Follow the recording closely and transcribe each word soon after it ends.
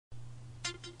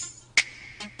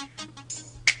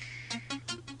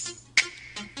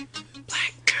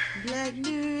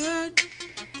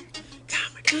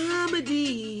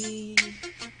blacknerdcomdy.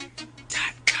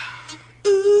 Ooh,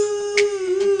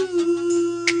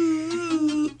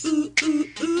 ooh, ooh,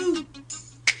 ooh.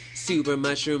 Super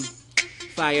mushroom,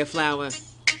 fire flower.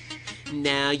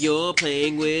 Now you're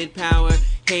playing with power.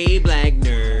 Hey black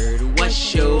nerd,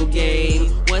 what's your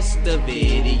game? What's the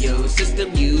video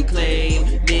system you claim?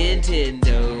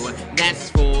 Nintendo, that's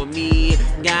for me.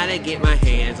 Gotta get my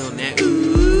hands on that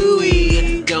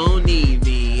ooh-wee. Don't need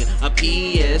me a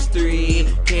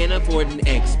PS3. Can't afford an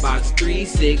Xbox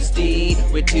 360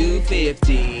 with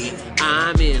 $250.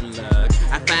 I'm in luck.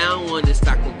 I found one in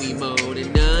stock with Wiimote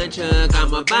and nunchuck.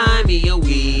 I'ma buy me a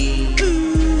Wii.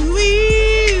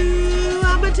 Ooh-wee,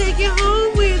 I'ma take you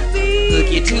home with me. Hook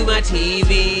you to my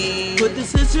TV. Put the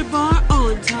sensor bar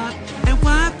on top and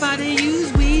Wi-Fi to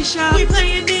use Wii Shop. We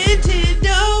playing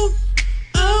Nintendo.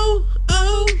 Oh,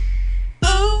 oh,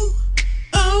 oh,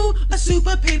 oh, a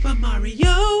Super Paper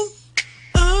Mario.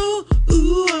 Oh,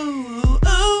 ooh, oh,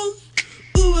 oh,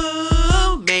 ooh,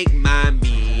 oh. Make my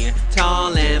me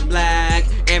tall and black.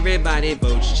 Everybody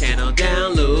votes channel,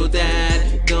 download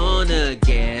that. Gonna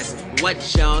guess what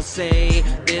y'all say.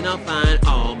 Then I'll find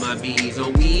all my V's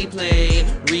on We Play.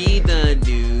 Read the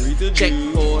news, check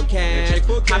forecast.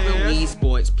 Hop in Wii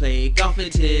Sports, play golf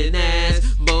and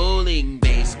tennis, bowling,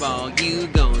 baseball. You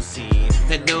gon' see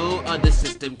that no other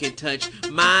system can touch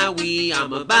my Wii.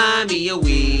 I'ma buy me a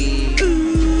Wii.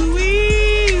 Ooh,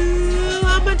 wee, ooh,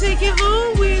 I'ma take you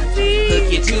home with me.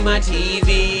 Hook you to my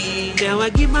TV. Now I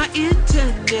get my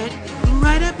internet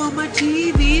right up on my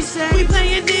TV set. We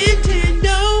playing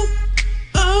Nintendo.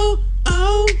 Oh,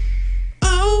 oh,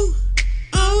 oh,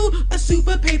 oh, a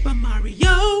Super Paper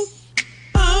Mario.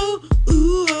 Oh,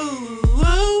 ooh, oh,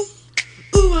 oh,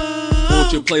 ooh, oh.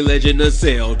 Won't you play Legend of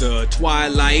Zelda,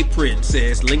 Twilight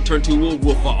Princess? Link turned to a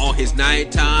wolf for all his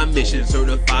nighttime missions.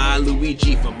 Certified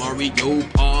Luigi for Mario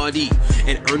Party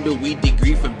and earned a Wii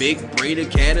degree from Big Brain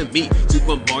Academy.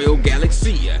 Super Mario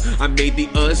Galaxy, I made the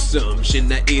assumption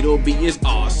that it'll be as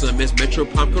awesome as Metro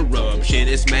Prime Corruption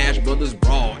and Smash Brothers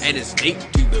Brawl. Added Snake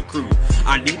to the crew.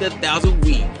 I need 1,000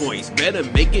 Wii points, better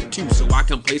make it 2 so I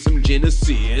can play some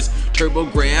Genesis, Turbo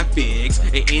Graphics,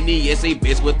 and NES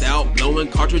 8-bits without blowing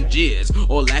cartridges,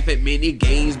 or laugh at mini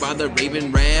games by the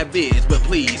Raven Rabbids. But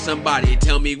please, somebody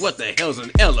tell me what the hell's an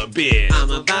Elabit.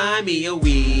 I'ma buy me a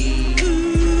Wii.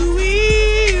 Ooh,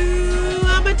 wee, ooh,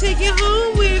 I'ma take you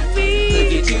home with me.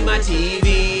 Hook you to my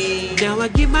TV. Now I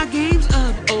get my games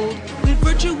up old with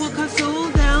Virtual Console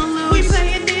downloads. We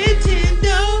playing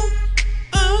Nintendo.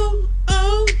 Oh,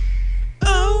 oh,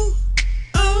 oh,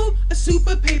 oh, a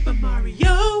Super Paper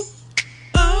Mario.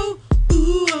 Oh,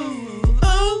 ooh, oh,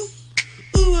 oh,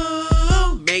 ooh,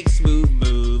 oh. Make smooth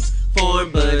moves,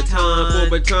 form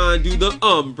baton, do the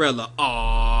umbrella.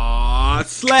 Aww,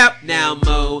 slap. Now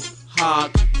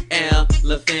Mohawk,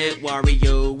 elephant,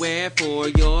 WarioWare for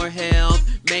your health.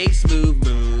 Make smooth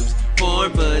moves,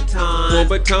 form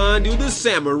baton, do the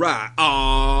samurai.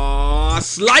 Aww,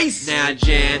 slice. Now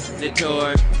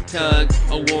janitor, tug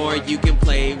a war. You can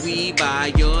play Wii by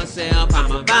yourself.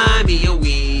 I'ma buy me a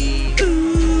Wii.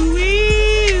 Ooh,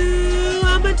 wee, ooh,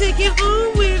 I'ma take you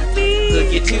home with me.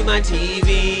 Hook you to my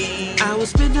TV. I will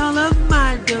spend all of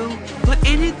my dough for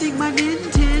anything my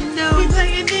Nintendo. We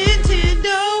playing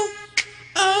Nintendo.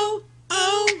 Oh,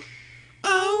 oh,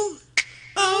 oh,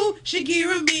 oh,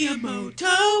 Shigeru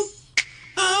Miyamoto.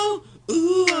 Oh,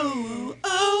 ooh, oh, oh,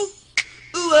 oh,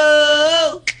 ooh,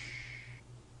 oh.